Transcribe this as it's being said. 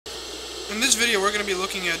In this video we're going to be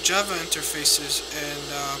looking at Java interfaces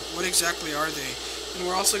and what exactly are they, and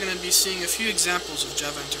we're also going to be seeing a few examples of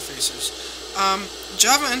Java interfaces.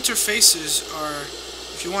 Java interfaces are,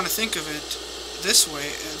 if you want to think of it this way,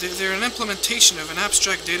 they're an implementation of an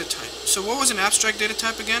abstract data type. So what was an abstract data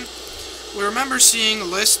type again? We remember seeing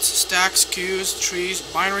lists, stacks, queues, trees,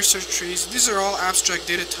 binary search trees. These are all abstract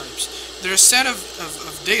data types. They're a set of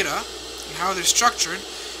data and how they're structured,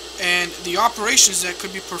 and the operations that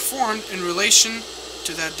could be performed in relation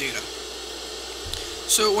to that data.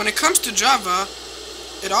 So when it comes to Java,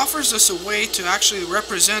 it offers us a way to actually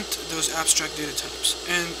represent those abstract data types,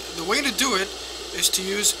 and the way to do it is to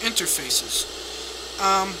use interfaces.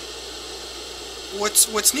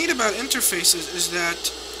 What's neat about interfaces is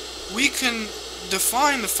that we can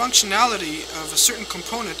define the functionality of a certain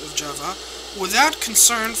component of Java without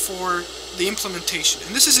concern for the implementation.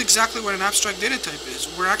 And this is exactly what an abstract data type is.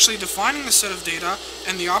 We're actually defining a set of data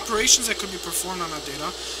and the operations that could be performed on that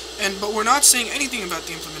data, but we're not saying anything about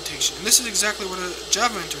the implementation. And this is exactly what a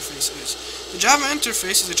Java interface is. The Java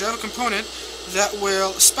interface is a Java component that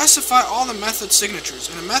will specify all the method signatures.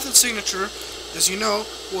 And a method signature, as you know,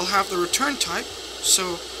 will have the return type,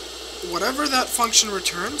 so whatever that function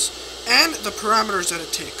returns, and the parameters that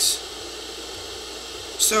it takes.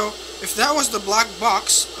 So if that was the black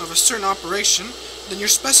box of a certain operation, then you're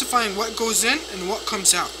specifying what goes in and what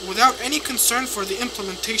comes out without any concern for the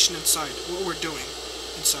implementation inside, what we're doing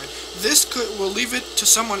inside. This will leave it to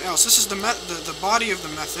someone else. This is the body of the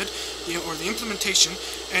method, or the implementation,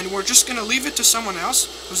 and we're just going to leave it to someone else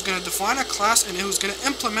who's going to define a class and who's going to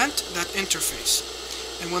implement that interface.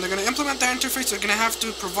 And when they're going to implement that interface, they're going to have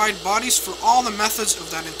to provide bodies for all the methods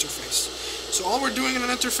of that interface. So all we're doing in an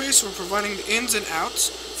interface, we're providing the ins and outs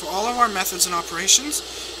for all of our methods and operations,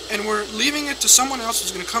 and we're leaving it to someone else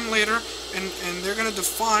who's going to come later, and they're going to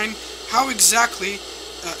define how exactly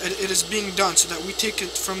it is being done, so that we take it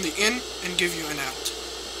from the in and give you an out.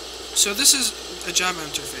 So this is a Java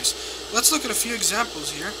interface. Let's look at a few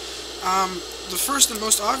examples here. The first and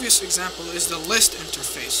most obvious example is the list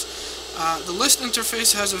interface. The list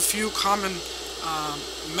interface has a few common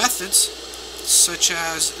methods, such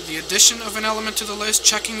as the addition of an element to the list,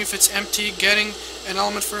 checking if it's empty, getting an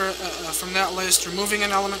element from that list, removing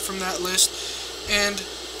an element from that list, and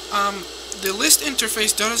the list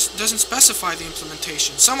interface doesn't specify the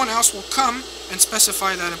implementation. Someone else will come and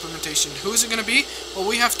specify that implementation. Who is it going to be? Well,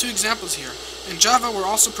 we have two examples here. In Java, we're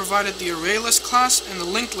also provided the ArrayList class and the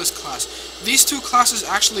LinkedList class. These two classes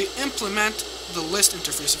actually implement the list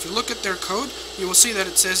interface. If you look at their code, you will see that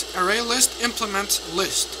it says ArrayList implements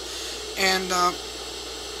list. And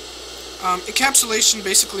encapsulation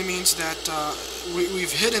basically means that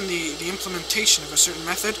we've hidden the implementation of a certain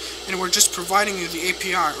method, and we're just providing you the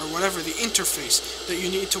API or whatever, the interface that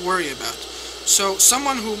you need to worry about. So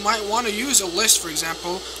someone who might want to use a list, for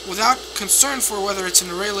example, without concern for whether it's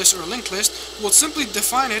an array list or a linked list, will simply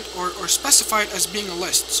define it or specify it as being a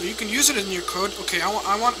list. So you can use it in your code. Okay, I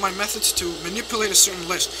want my methods to manipulate a certain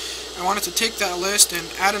list. I want it to take that list and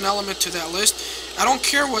add an element to that list. I don't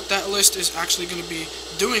care what that list is actually going to be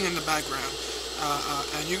doing in the background.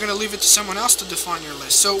 And you're going to leave it to someone else to define your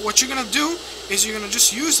list. So what you're going to do is you're going to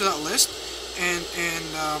just use that list, and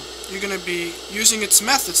you're going to be using its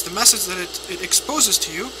methods, the methods that it exposes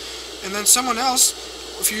to you, and then someone else,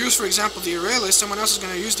 if you use, for example, the array list, someone else is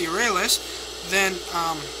going to use the array list, then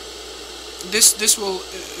this will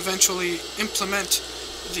eventually implement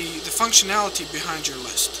the functionality behind your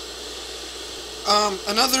list.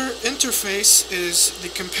 Another interface is the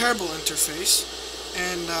comparable interface,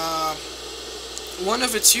 and one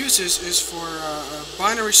of its uses is for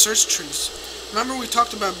binary search trees. Remember, we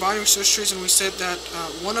talked about binary search trees, and we said that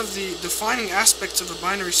one of the defining aspects of a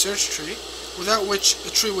binary search tree, without which a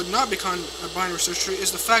tree would not become a binary search tree,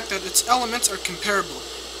 is the fact that its elements are comparable.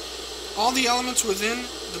 All the elements within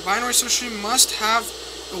the binary search tree must have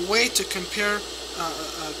a way to compare,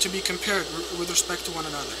 to be compared with respect to one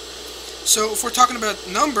another. So if we're talking about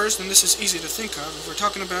numbers, then this is easy to think of. If we're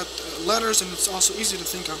talking about letters, then it's also easy to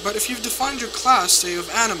think of. But if you've defined your class, say, of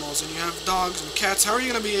animals, and you have dogs and cats, how are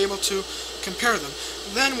you going to be able to compare them?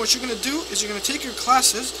 Then what you're going to do is you're going to take your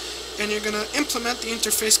classes and you're going to implement the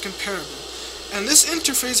interface comparable. And this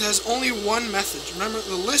interface has only one method. Remember,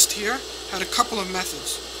 the list here had a couple of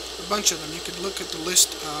methods, a bunch of them. You could look at the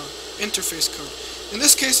list interface code. In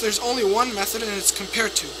this case, there's only one method, and it's compare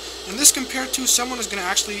to. And this compare to, someone is going to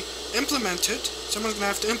actually implement it. Someone's going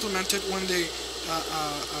to have to implement it when they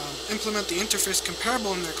implement the interface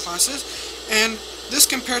comparable in their classes. And this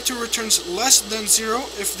compare to returns less than 0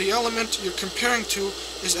 if the element you're comparing to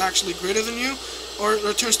is actually greater than you, or it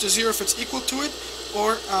returns to 0 if it's equal to it,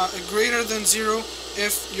 or greater than 0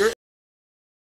 if your